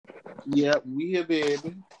Yep, we here,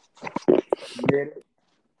 baby. You ready?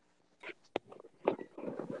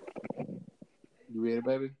 You ready,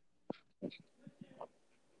 baby?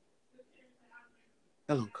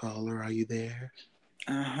 Hello, caller. Are you there?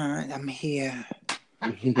 I'm here.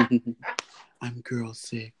 I'm girl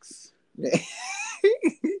 6. You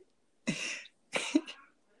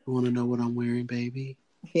want to know what I'm wearing, baby?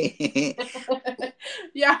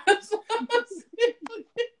 Yeah.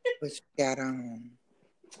 What you got on?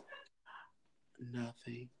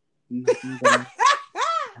 Nothing. Nothing but I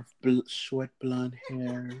have short blonde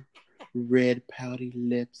hair, red pouty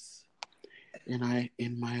lips, and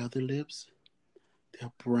in my other lips,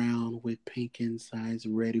 they're brown with pink insides,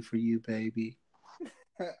 ready for you, baby.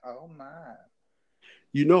 Oh my.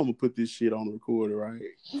 You know I'm gonna put this shit on the recorder, right?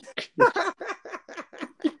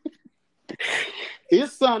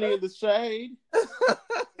 It's sunny in the shade.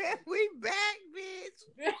 We back, bitch.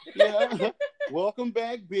 Yeah. Welcome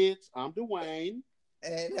back, bitch. I'm Dwayne.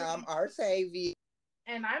 And I'm Artavia.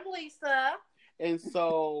 And I'm Lisa. And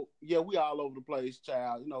so, yeah, we all over the place,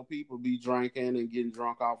 child. You know, people be drinking and getting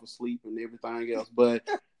drunk off of sleep and everything else. But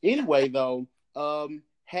anyway, though,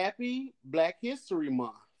 happy Black History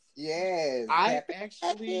Month. Yes. I Black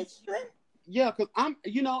actually, History. yeah, because and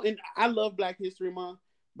I love Black History Month,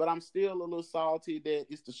 but I'm still a little salty that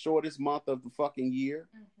it's the shortest month of the fucking year.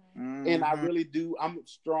 Mm-hmm. And I really do. I'm a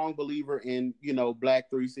strong believer in, Black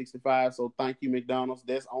 365. So thank you, McDonald's.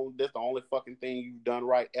 That's the only fucking thing you've done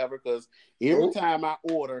right ever. Because every time I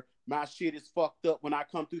order, my shit is fucked up when I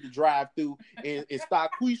come through the drive-through and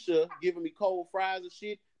Starquisha giving me cold fries and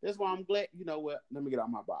shit. That's why I'm glad. You know what? Let me get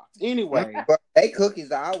out my box. Anyway, But they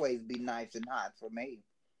cookies always be nice and hot for me.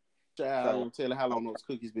 Child, I don't tell you how long those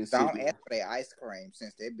cookies been Don't sitting. ask for their ice cream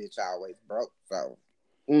since that bitch always broke. So.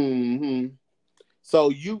 Mm-hmm.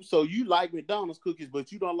 So you like McDonald's cookies,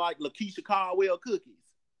 but you don't like Lakeisha Caldwell cookies.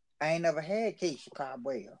 I ain't never had Keisha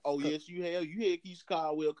Caldwell. Oh yes, you have. You had Keisha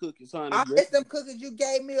Caldwell cookies, honey. I miss them cookies you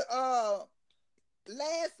gave me last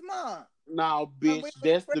month. No, bitch,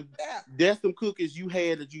 that's them cookies you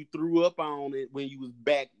had that you threw up on it when you was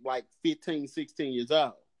back like 15, 16 years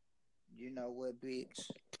old. You know what, bitch?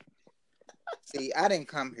 See, I didn't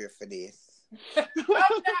come here for this.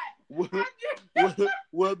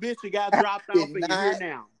 well, bitch, you got dropped off and you're here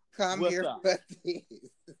now. Come here for this.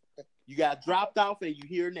 You got dropped off and you're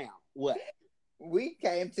here now. What? We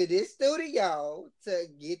came to this studio to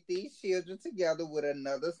get these children together with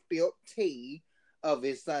another spilt tea of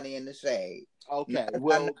It's Sunny in the Shade. Okay,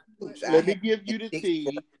 well, let me give you the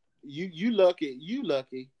tea. You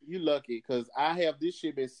lucky, because I have this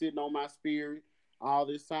shit been sitting on my spirit all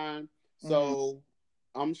this time. So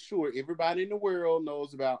I'm sure everybody in the world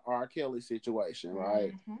knows about R. Kelly's situation,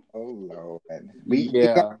 right? Mm-hmm. Oh Lord, we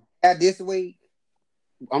this week.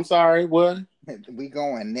 I'm sorry, what? We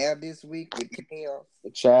going there this week with Kels?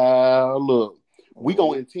 Child, look, we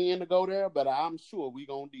gonna intend to go there, but I'm sure we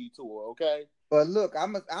gonna detour, okay? But look,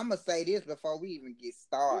 I'm gonna say this before we even get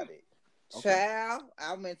started. Okay. Child,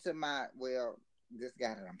 I went to this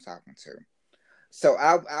guy that I'm talking to. So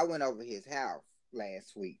I went over his house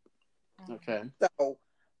last week. Okay. So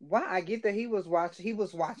why I get that he was watching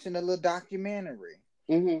a little documentary.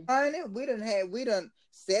 Mm-hmm. Honey, we done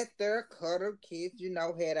sat there, cuddled, kids,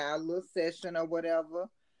 had our little session or whatever.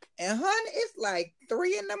 And honey, it's like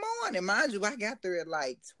 3 a.m. Mind you, I got there at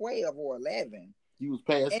like 12 or 11. You was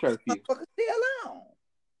past curfew. Still on.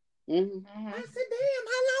 Mm-hmm. I said, damn,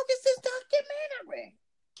 how long is this documentary?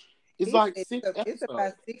 It's like 6 episodes. It's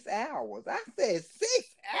about 6 hours. I said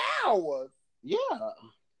 6 hours? Yeah.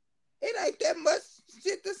 It ain't that much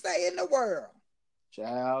shit to say in the world.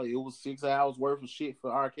 Child, it was 6 hours worth of shit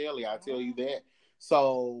for R. Kelly, I tell you that.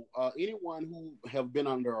 So, anyone who have been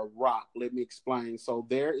under a rock, let me explain. So,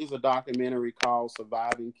 there is a documentary called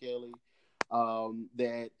Surviving Kelly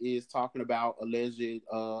that is talking about alleged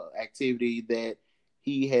activity that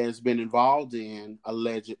he has been involved in,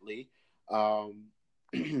 allegedly,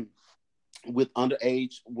 with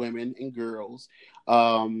underage women and girls.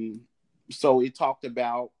 So it talked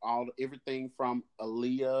about everything from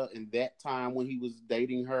Aaliyah and that time when he was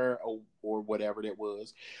dating her or whatever that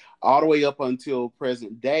was, all the way up until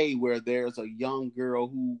present day, where there's a young girl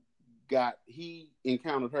who he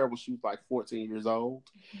encountered her when she was like 14 years old.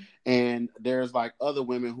 Mm-hmm. And there's like other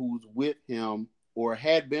women who's with him or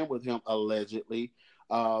had been with him allegedly,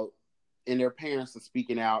 and their parents are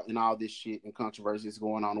speaking out and all this shit and controversies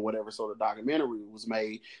going on or whatever. So the documentary was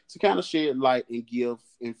made to kind of shed light and give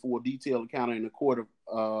in full detail account in the court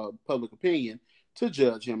of public opinion to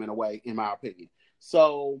judge him in a way, in my opinion.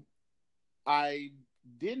 So I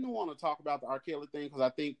didn't want to talk about the R. Kelly thing because I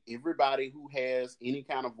think everybody who has any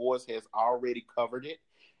kind of voice has already covered it.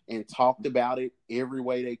 and talked about it every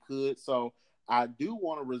way they could. So I do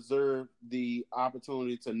want to reserve the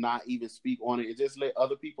opportunity to not even speak on it and just let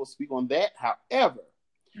other people speak on that. However,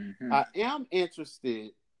 I am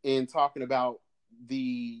interested in talking about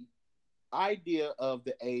the idea of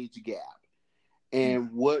the age gap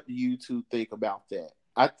and what you two think about that.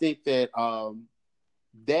 I think that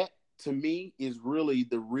that to me is really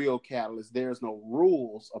the real catalyst. There's no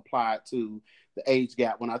rules applied to the age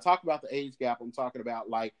gap. When I talk about the age gap, I'm talking about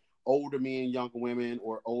like older men, younger women,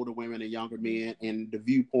 or older women and younger men, and the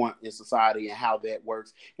viewpoint in society and how that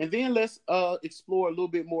works. And then let's explore a little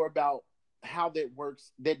bit more about how that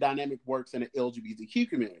works, that dynamic works in the LGBTQ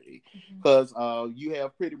community. Because you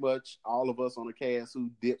have pretty much all of us on the cast who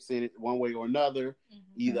dips in it one way or another,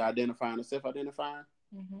 either identifying or self-identifying.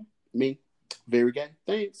 Me, very gay.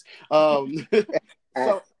 Thanks. So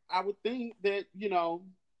I would think that, you know,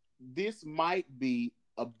 this might be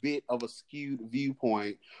a bit of a skewed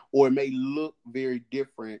viewpoint, or it may look very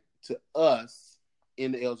different to us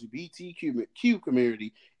in the LGBTQ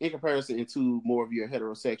community in comparison to more of your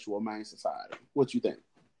heterosexual main society. What you think?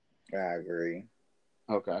 I agree.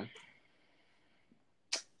 Okay.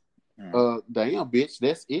 Damn, bitch,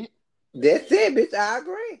 that's it? That's it, bitch. I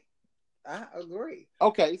agree.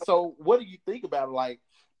 Okay, so what do you think about it? Like,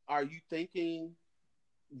 are you thinking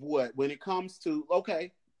what when it comes to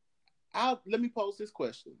let me pose this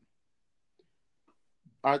question.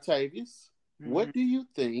 Artavius, what do you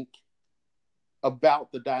think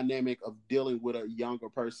about the dynamic of dealing with a younger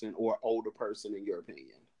person or older person, in your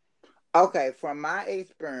opinion? Okay, from my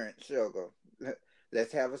experience, Sugar,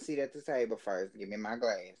 let's have a seat at the table first. Give me my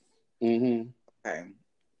glass. Okay.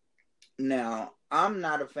 Now, I'm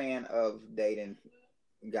not a fan of dating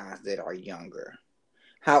guys that are younger.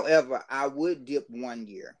 However, I would dip 1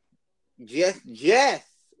 year. Just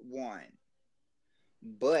one.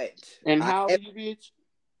 But and how old are you, bitch?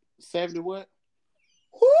 70 what?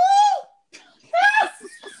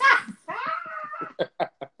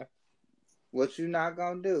 What you not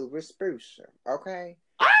gonna do? Respruce her, okay?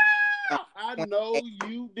 I know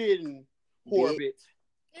you didn't, Corbett.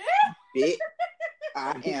 Bitch,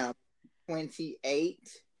 I am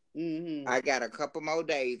 28. I got a couple more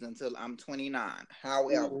days until I'm 29.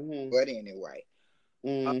 However, but anyway.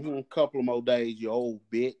 Couple of more days, you old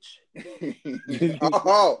bitch.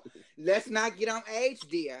 Let's not get on age,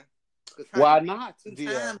 dear. Honey, why not,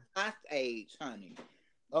 dear? Time not age, honey.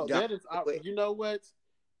 Oh, that is. You know what,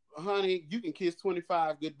 honey? You can kiss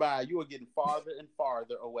 25 goodbye. You are getting farther and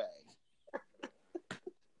farther away.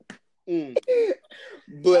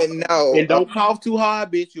 But no, and don't cough too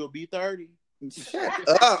hard, bitch. You'll be 30.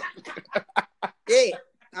 Shut up. Yeah,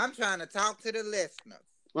 I'm trying to talk to the listeners.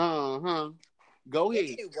 Go ahead.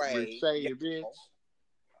 Anyway, say it, bitch.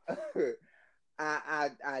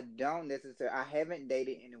 I don't necessarily. I haven't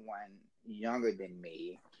dated anyone younger than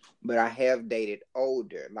me, but I have dated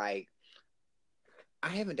older. Like, I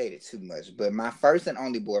haven't dated too much, but my first and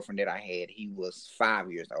only boyfriend that I had, he was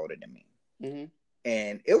 5 years older than me,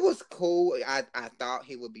 and it was cool. I thought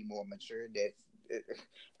he would be more mature.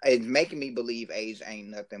 It's making me believe age ain't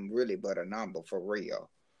nothing really but a number for real.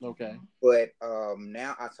 Okay. But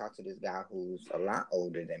now I talk to this guy who's a lot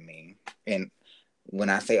older than me. And when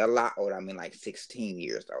I say a lot older, I mean like 16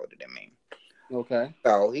 years older than me. Okay.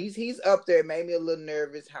 So he's up there, made me a little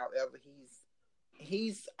nervous. However,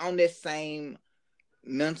 he's on the same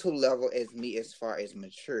mental level as me as far as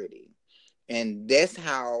maturity. And that's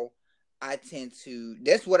how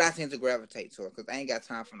that's what I tend to gravitate toward, because I ain't got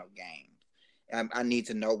time for no games. I need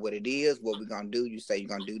to know what it is, what we're going to do. You say you're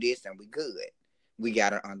going to do this and we good. We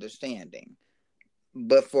got an understanding.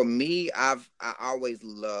 But for me, I always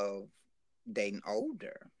love dating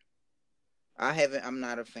older. I'm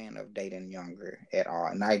not a fan of dating younger at all.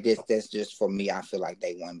 And I guess that's just for me. I feel like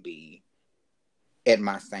they wouldn't be at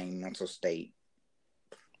my same mental state.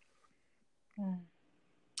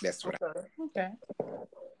 That's what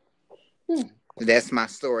That's my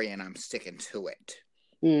story, and I'm sticking to it.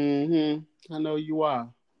 I know you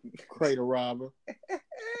are. Crater robber.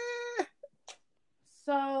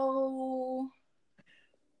 So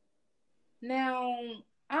now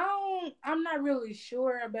I'm not really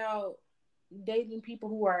sure about dating people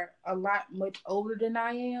who are a lot much older than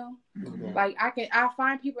I am. Like I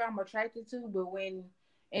find people I'm attracted to, but when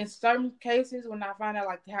in certain cases when I find out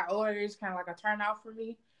like how old it is, kind of like a turn off for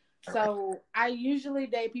me. So I usually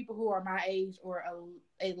date people who are my age or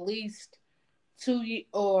at least 2 years,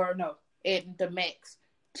 or no, at the max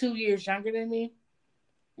 2 years younger than me.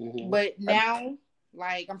 But now,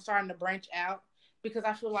 like, I'm starting to branch out because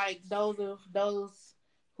I feel like those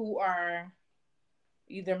who are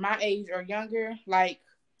either my age or younger, like,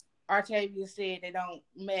 Artavia said they don't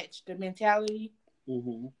match the mentality.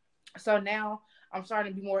 Mm-hmm. So now I'm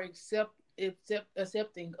starting to be more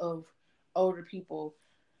accepting of older people.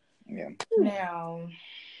 Yeah. Now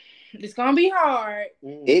it's gonna be hard.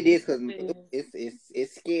 Mm-hmm. It is because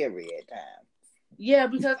it's scary at times. Yeah,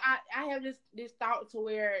 because I have this thought to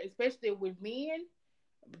where, especially with men,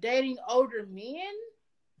 dating older men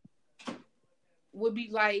would be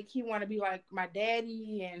like he want to be like my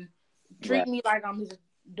daddy and treat me like I'm his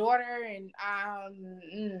daughter, and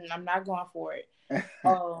I'm not going for it.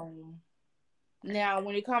 Now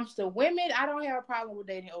when it comes to women, I don't have a problem with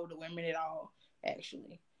dating older women at all,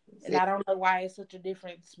 actually. And I don't know why it's such a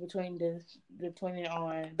difference between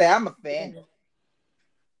on. Say, I'm offended.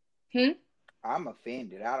 I'm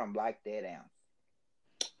offended. I don't like that answer.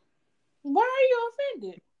 Why are you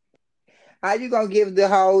offended? How you gonna give the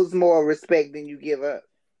hoes more respect than you give up?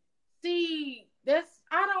 See,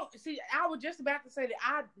 I was just about to say that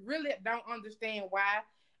I really don't understand why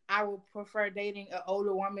I would prefer dating an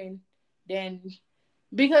older woman than,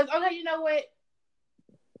 because okay, you know what?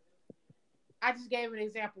 I just gave an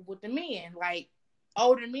example with the men, like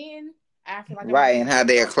older men. I feel like right, and how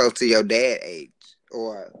they're close to your dad age,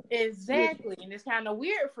 or exactly, and it's kind of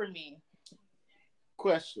weird for me.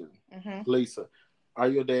 Question, Lisa, are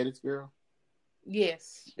you a daddy's girl?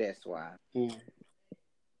 Yes, that's why.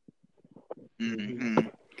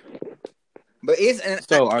 But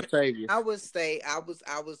so Artavius, I would say I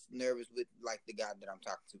was nervous with like the guy that I'm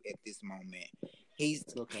talking to at this moment. He's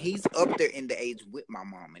up there in the age with my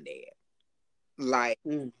mom and dad. Like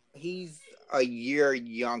he's a year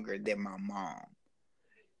younger than my mom,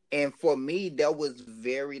 and for me that was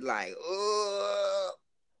very like,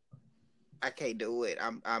 I can't do it.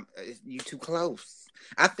 I'm you too close.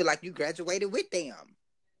 I feel like you graduated with them.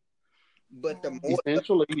 But the more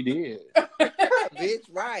essentially he did. Bitch,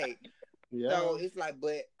 right. Yeah. So it's like,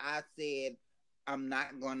 but I said I'm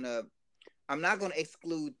not gonna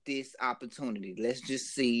exclude this opportunity. Let's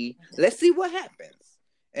see what happens.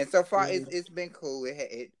 And so far it's been cool.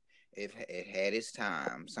 It had its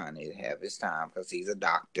time, son. It had its time because he's a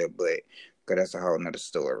doctor, but that's a whole nother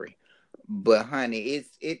story. But honey,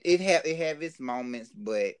 it have its moments,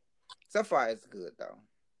 but so far it's good though.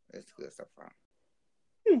 It's good so far.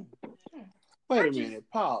 Wait a minute,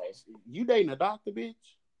 pause. You dating a doctor, bitch?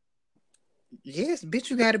 Yes, bitch.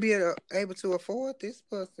 You got to be able to afford this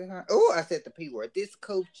pussy. Huh? Oh, I said the P word. This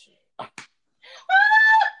coach.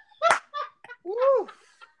 Woo.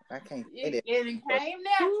 I can't say that. It came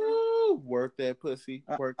natural. Work that pussy.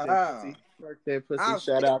 Work that pussy. Work that pussy.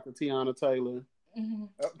 Shout out to Tiana Taylor. Mm-hmm.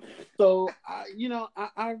 So,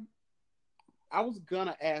 I was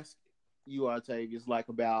gonna ask you, Artavius, like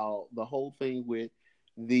about the whole thing with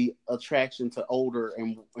the attraction to older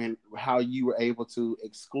and how you were able to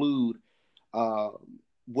exclude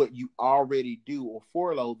what you already do or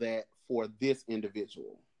follow that for this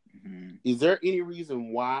individual. Mm-hmm. Is there any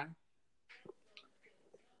reason why?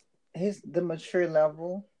 The mature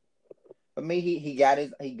level. For me, he got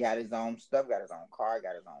his own stuff, got his own car,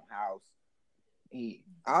 got his own house. He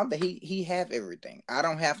have everything. I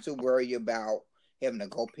don't have to worry about having to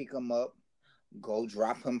go pick him up, go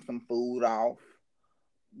drop him some food off,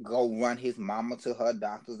 go run his mama to her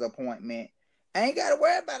doctor's appointment. I ain't got to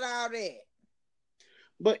worry about all that.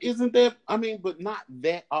 But isn't that, but not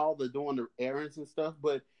that all the doing the errands and stuff,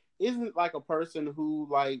 but isn't it like a person who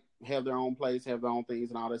like have their own place, have their own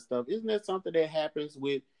things and all that stuff? Isn't that something that happens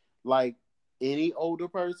with like any older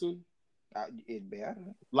person? It better.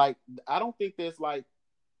 Like, I don't think there's like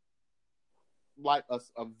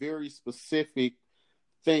a very specific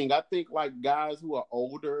thing. I think like guys who are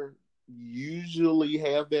older usually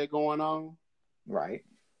have that going on. Right.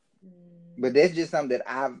 But that's just something that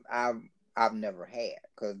I've never had,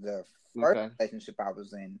 because the first relationship I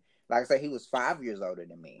was in, like I said, he was 5 years older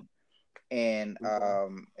than me, and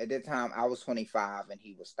at that time I was 25 and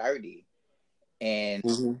he was 30, and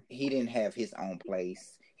he didn't have his own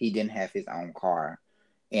place, he didn't have his own car,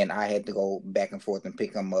 and I had to go back and forth and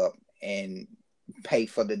pick him up and pay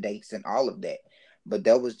for the dates and all of that. But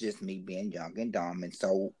that was just me being young and dumb, and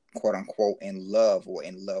so quote unquote in love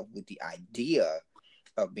with the idea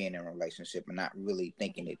of being in a relationship and not really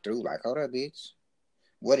thinking it through. Like, hold up, bitch,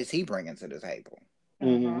 what is he bringing to the table?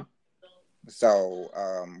 Mm-hmm. So,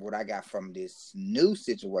 what I got from this new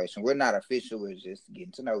situation, we're not official, we're just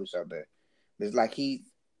getting to know each other. It's like he's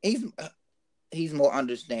more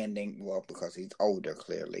understanding, well, because he's older,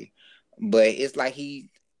 clearly, but it's like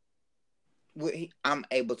I'm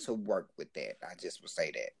able to work with that. I just would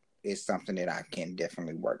say that it's something that I can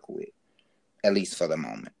definitely work with, at least for the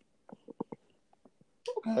moment.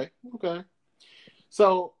 Okay.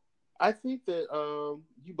 So I think that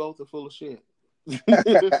you both are full of shit. Because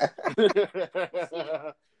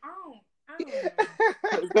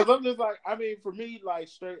I'm just like, I mean, for me, like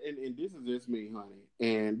straight, and this is just me, honey,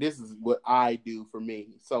 and this is what I do for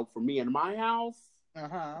me. So for me in my house,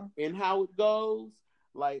 and how it goes,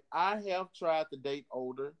 like I have tried to date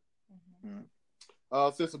older.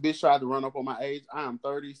 Since a bitch tried to run up on my age, I am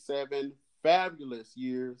 37 fabulous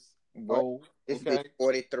years old. Okay,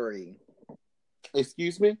 43.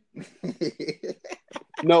 Excuse me.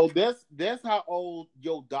 No, that's how old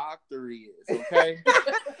your doctor is. Okay.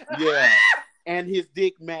 Yeah. And his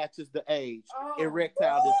dick matches the age.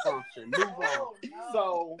 Erectile dysfunction. Move on. No.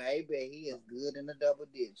 So, baby, he is good in the double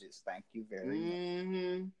digits. Thank you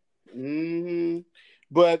very much.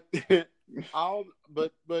 But all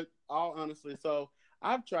honestly, so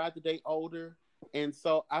I've tried to date older, and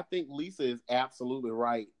so I think Lisa is absolutely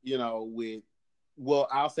right. You know,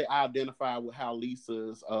 I'll say I identify with how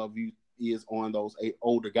Lisa's view is on those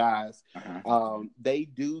older guys. They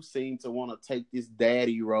do seem to want to take this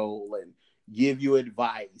daddy role and give you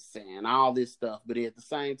advice and all this stuff, but at the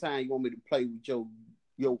same time, you want me to play with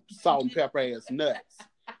your salt and pepper ass nuts.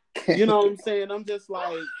 You know what I'm saying? I'm just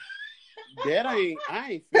like, I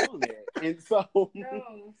ain't feeling that. And so,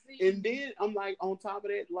 and then I'm like, on top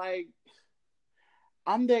of that, like,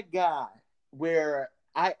 I'm that guy where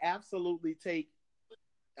I absolutely take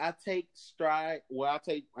stride. Well, I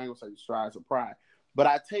ain't gonna say strides of pride, but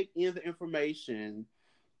I take in the information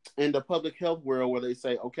in the public health world where they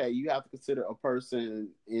say, okay, you have to consider a person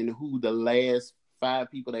in who the last 5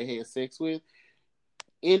 people they had sex with.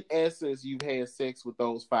 In essence, you've had sex with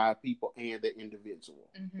those 5 people and the individual.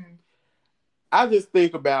 I just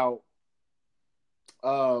think about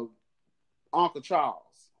Uncle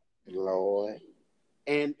Charles, Lord,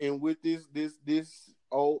 and with this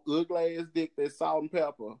old ugly ass dick that's salt and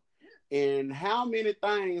pepper, and how many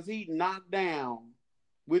things he knocked down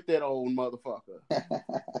with that old motherfucker.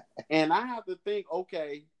 And I have to think,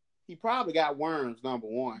 okay, he probably got worms, number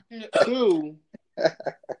 1. 2,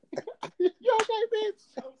 you okay, bitch?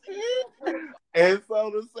 And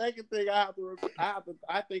so the second thing I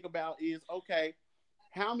think about is, okay,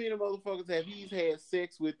 how many motherfuckers have he had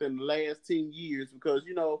sex with in the last 10 years? Because,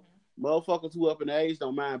 you know, motherfuckers who up in age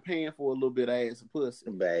don't mind paying for a little bit of ass and pussy.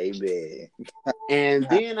 Baby. And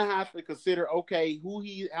then I have to consider, okay,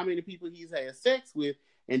 how many people he's had sex with,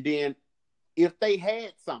 and then if they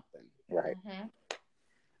had something. Right.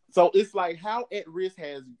 So it's like, how at risk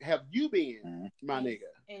have you been, my nigga?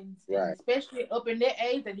 And especially up in that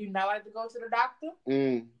age that you not like to go to the doctor.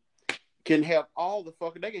 Can have all the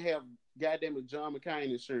fucking, they can have goddamn it John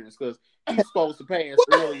McCain insurance because he's supposed to pass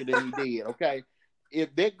earlier than he did, okay?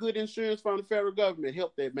 If that good insurance from the federal government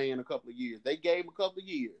helped that man a couple of years, they gave him a couple of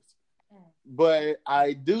years. But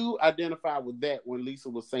I do identify with that when Lisa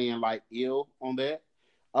was saying like ill on that.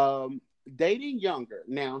 Dating younger.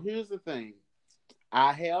 Now, here's the thing.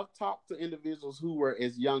 I have talked to individuals who were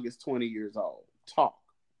as young as 20 years old.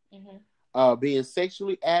 Being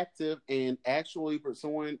sexually active and actually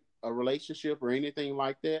pursuing a relationship or anything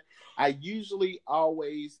like that. I usually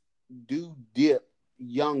always do dip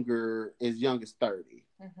younger, as young as 30.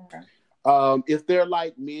 If they're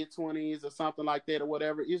like mid-20s or something like that or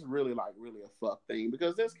whatever, it's really a fuck thing,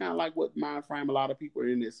 because that's kind of like what mind frame a lot of people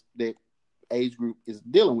in that age group is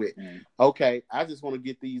dealing with. Okay, I just want to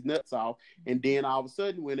get these nuts off, and then all of a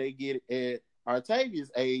sudden when they get at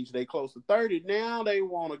Artavia's age, they close to 30, now they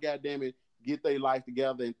want to goddamn it get their life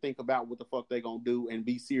together and think about what the fuck they gonna do and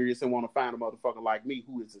be serious and want to find a motherfucker like me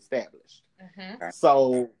who is established.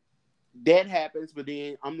 So that happens, but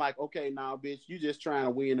then I'm like, okay, now, bitch, you just trying to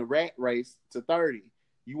win the rat race to 30.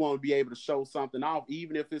 You want to be able to show something off,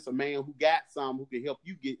 even if it's a man who got some, who can help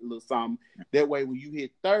you get a little something. That way, when you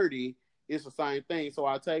hit 30, it's the same thing. So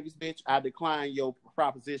Artavia's, bitch, I decline your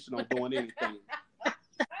proposition on doing anything.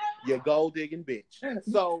 You gold digging bitch.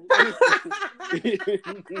 So,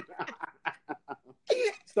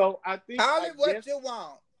 so I think call it what you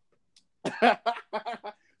want.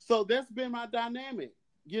 So that's been my dynamic.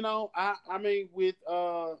 You know, I mean, with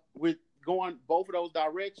going both of those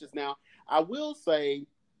directions. Now, I will say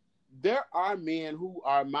there are men who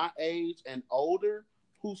are my age and older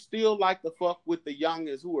who still like to fuck with the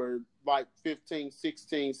youngest who are like 15,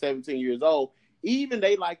 16, 17 years old. Even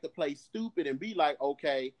they like to play stupid and be like,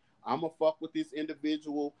 okay, I'm gonna fuck with this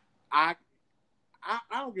individual. I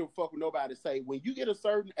don't give a fuck what nobody say. When you get a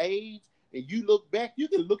certain age and you look back, you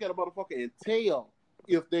can look at a motherfucker and tell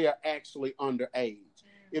if they are actually underage.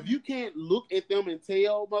 If you can't look at them and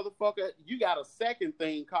tell, motherfucker, you got a second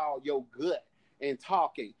thing called your gut and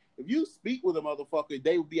talking. If you speak with a motherfucker,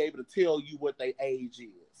 they will be able to tell you what their age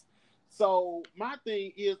is. So my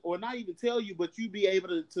thing is, or not even tell you, but you be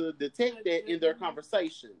able to detect that in their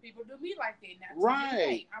conversation. People do me like that now.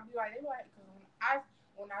 Right. I'll be like, they be like,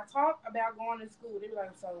 when I talk about going to school, they be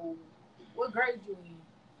like, so what grade you in?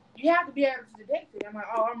 You have to be able to detect it. I'm like,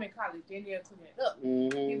 oh, I'm in college. Then they'll clear it up.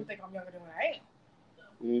 People think I'm younger than what I am.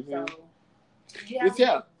 So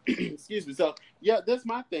yeah. Excuse me. So yeah, that's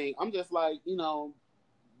my thing. I'm just like,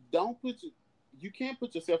 don't you can't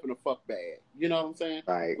put yourself in a fuck bag. You know what I'm saying?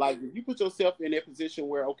 Right. Like if you put yourself in that position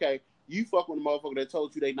where, okay, you fuck with a motherfucker that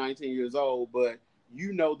told you they 19 years old, but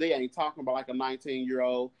they ain't talking about like a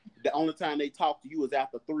 19-year-old. The only time they talk to you is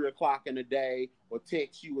after 3:00 in the day or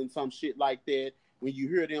text you and some shit like that. When you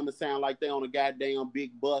hear them, it sound like they on a goddamn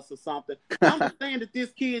big bus or something. Understand that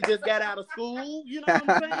this kid just got out of school. You know what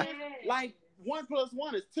I'm saying? Like 1 +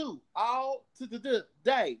 1 is 2 all to the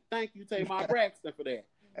day. Thank you, Tamar Braxton, for that.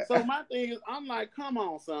 So my thing is, I'm like, come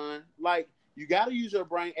on, son. Like, you got to use your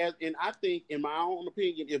brain. And I think, in my own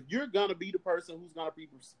opinion, if you're going to be the person who's going to be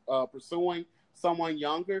pursuing someone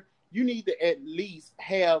younger, you need to at least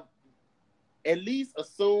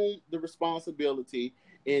assume the responsibility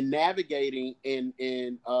in navigating and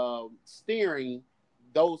steering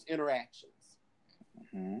those interactions.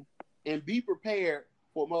 And be prepared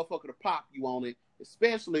for a motherfucker to pop you on it,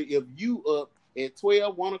 especially if you up at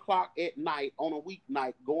 12, 1 o'clock at night on a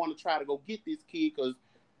weeknight going to try to go get this kid because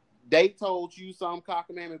they told you some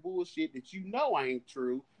cockamamie bullshit that ain't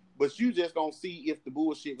true, but you just gonna see if the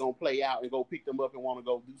bullshit gonna play out and go pick them up and want to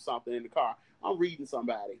go do something in the car. I'm reading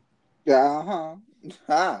somebody.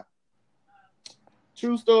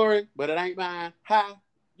 True story, but it ain't mine.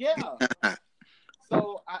 Yeah.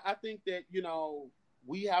 So I think that,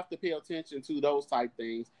 we have to pay attention to those type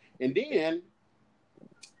things. And then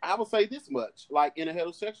I will say this much, like in the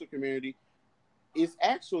heterosexual community, it's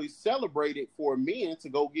actually celebrated for men to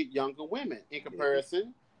go get younger women. In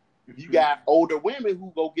comparison, you got older women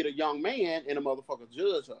who go get a young man and a motherfucker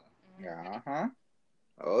judge her.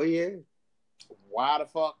 Oh, yeah. Why the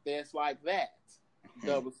fuck that's like that?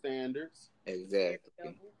 Double standards.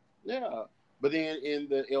 Exactly. Yeah. But then in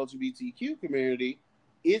the LGBTQ community,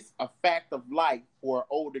 it's a fact of life for an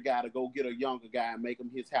older guy to go get a younger guy and make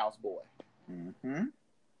him his houseboy.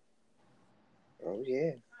 Oh,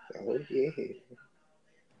 yeah. Oh, yeah.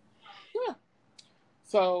 Yeah.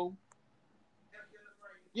 So,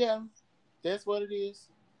 yeah, that's what it is.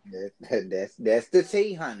 That's the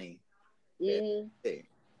tea, honey. You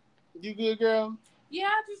good, girl? Yeah,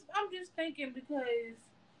 I'm just thinking because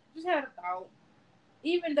just had a thought.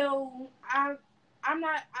 Even though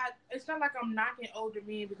it's not like I'm knocking older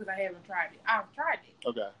men because I haven't tried it. I've tried it.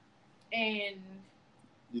 Okay. And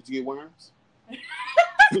did you get worms? No,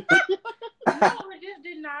 it just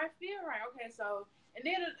did not feel right. Okay, so and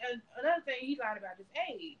then another thing, he lied about his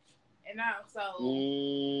age, and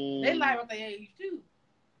they lie about their age too.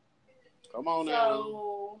 Come on now.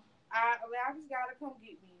 So I just gotta come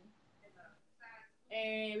get me,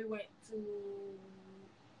 and we went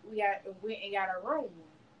and got a room.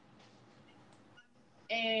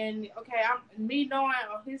 And okay,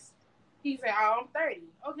 he said, "Oh, I'm 30."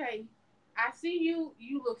 Okay, I see you.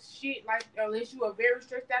 You look shit like unless you a very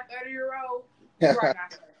stressed out 30-year-old. You are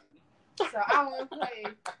not 30. So I went,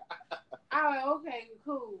 okay,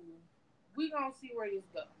 cool. We gonna see where this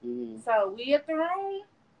goes. So we at the room.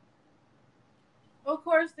 Of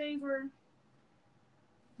course, it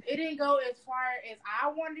didn't go as far as I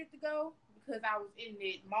wanted it to go because I was in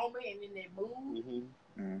that moment and in that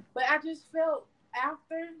mood. But I just felt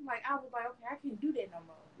after, like, I was like, okay, I can't do that no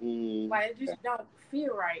more. Like, it just don't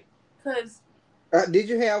feel right. Cause did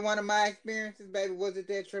you have one of my experiences, baby? Was it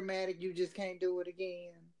that traumatic? You just can't do it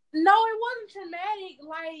again? No, it wasn't traumatic.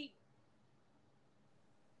 Like,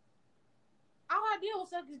 all I did was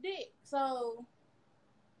suck his dick. So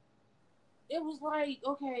it was like,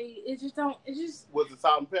 okay, was it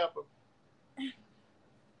salt and pepper?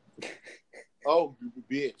 Oh,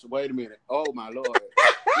 bitch! Wait a minute! Oh my lord!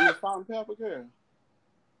 It was salt and pepper, girl.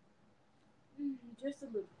 Just a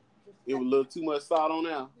little. It was a little too much salt on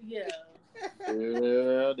there. Yeah.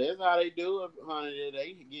 Yeah, that's how they do it, honey.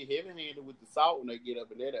 They get heavy-handed with the salt when they get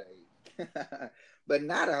up in that age. But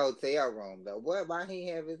not a hotel room, though. Why he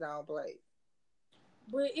have his own place?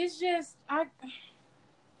 But it's just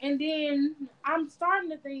and then I'm starting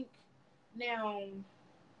to think now.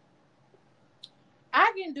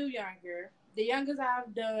 I can do younger. The youngest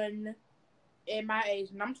I've done at my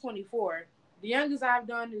age, and I'm 24. The youngest I've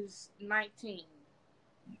done is 19.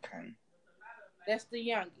 Okay. That's the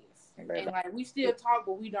youngest. And like we still talk,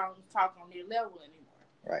 but we don't talk on their level anymore.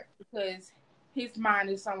 Right. Because his mind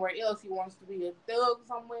is somewhere else. He wants to be a thug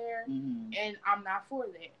somewhere, and I'm not for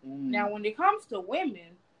that. Now, when it comes to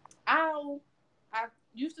women, I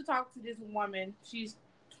used to talk to this woman. She's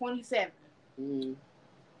 27. Mm.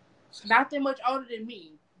 Not that much older than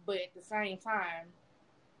me, but at the same time,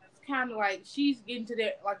 it's kind of like she's getting to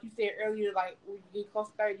that, like you said earlier, like when you get close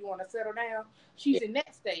to 30, you want to settle down. She's in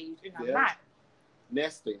that stage, and I'm not.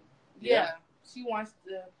 Nesting. Yeah. She wants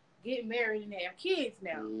to get married and have kids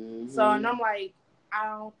now. Mm-hmm. So, and I'm like, I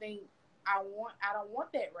don't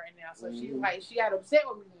want that right now. So she's like, she got upset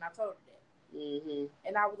with me when I told her that. Mm-hmm.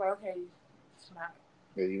 And I was like, okay, it's not.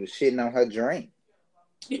 Because you was shitting on her drink.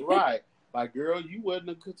 Right. Like, girl, you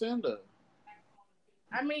wasn't a contender.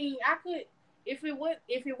 I mean, I could, if it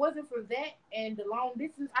wasn't for that and the long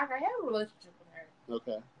distance, I could have a relationship with her.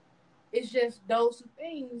 Okay. It's just those two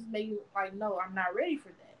things make you like, no, I'm not ready for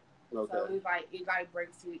that. Okay. So it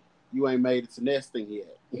breaks it. You ain't made it to nesting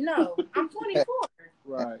yet. No, I'm 24.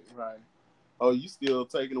 Right. Oh, you still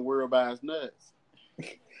taking the world by its nuts.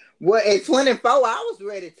 Well, at 24, I was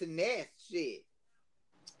ready to nest shit.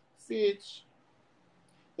 Bitch.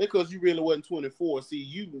 Because you really wasn't 24.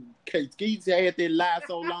 See, Skeets had that lie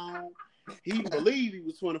so long, he didn't believe he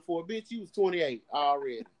was 24. Bitch, you was 28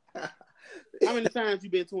 already. How many times you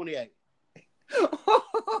been 28?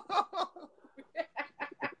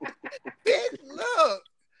 Bitch, look.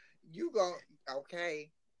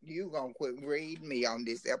 You gonna quit reading me on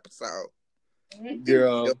this episode.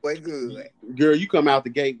 Girl, we're good. Girl, you come out the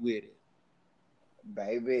gate with it.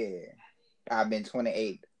 Baby, I've been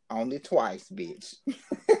 28 only twice, bitch.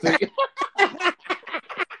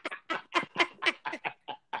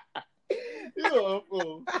 You're a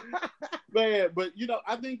fool. Man, but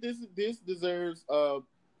I think this deserves a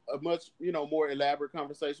much more elaborate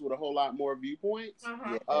conversation with a whole lot more viewpoints.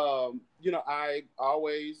 I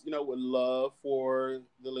always would love for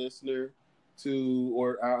the listener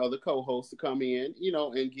or our other co-hosts to come in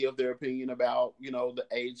and give their opinion about the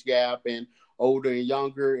age gap and older and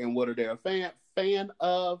younger and what are they a fan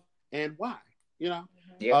of and why.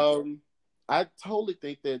 I totally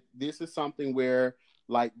think that this is something where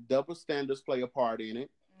like double standards play a part in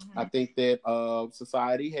it. I think that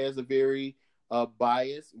society has a very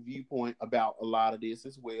biased viewpoint about a lot of this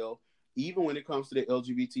as well. Even when it comes to the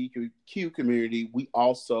LGBTQ community, we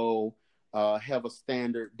also have a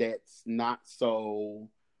standard that's not so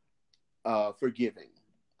forgiving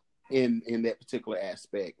in that particular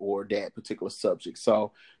aspect or that particular subject.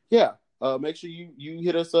 So, yeah, make sure you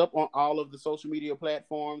hit us up on all of the social media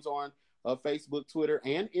platforms on Facebook, Twitter,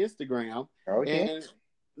 and Instagram. And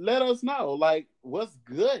let us know, like, what's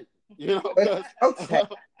good.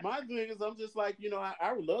 My thing is, I'm just like,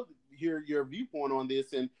 I would love to hear your viewpoint on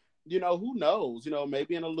this. And, who knows,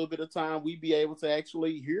 maybe in a little bit of time, we'd be able to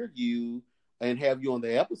actually hear you and have you on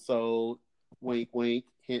the episode, wink, wink,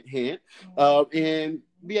 hint, hint, and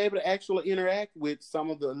be able to actually interact with some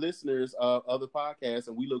of the listeners of other podcasts.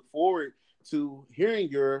 And we look forward to hearing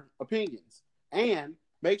your opinions. And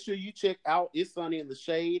make sure you check out It's Sunny in the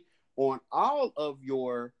Shade on all of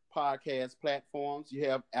your podcast platforms. You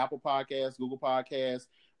have Apple Podcasts, Google Podcasts,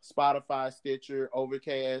 Spotify, Stitcher,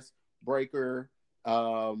 Overcast, Breaker.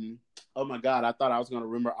 Oh my God, I thought I was going to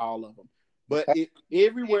remember all of them. But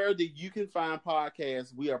everywhere that you can find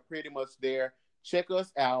podcasts, we are pretty much there. Check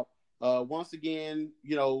us out. Once again,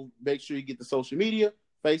 make sure you get the social media,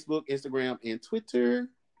 Facebook, Instagram, and Twitter.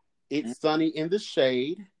 It's Sunny in the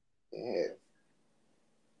Shade. Yeah.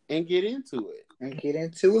 And get into it. And get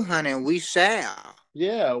into it, honey. We shall.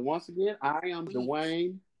 Yeah, once again, I am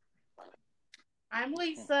Dwayne. I'm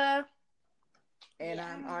Lisa. And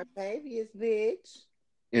I'm Octavius, bitch.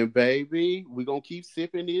 And baby, we're going to keep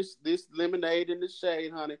sipping this lemonade in the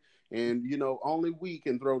shade, honey. And, only we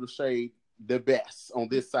can throw the shade the best on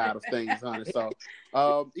this side of things, honey. So,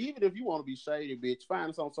 even if you want to be shady, bitch, find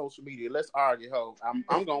us on social media. Let's argue, ho. I'm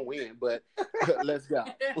going to win, but let's go.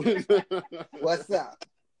 What's up?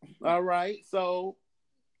 All right. So,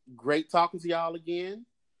 great talking to y'all again.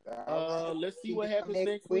 Let's see what happens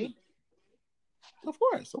next week. Of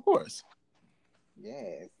course.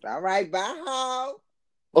 Yes. All right. Bye, ho.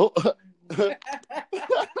 Oh.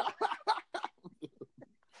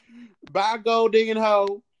 Bye, gold digging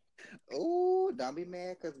hoe. Oh, don't be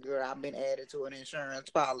mad, because, girl, I've been added to an insurance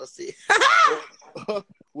policy.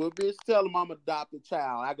 Well, bitch, tell them I'm an adopted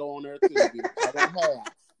child. I go on there, too, bitch. I don't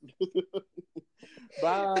have.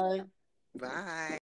 Bye. Bye.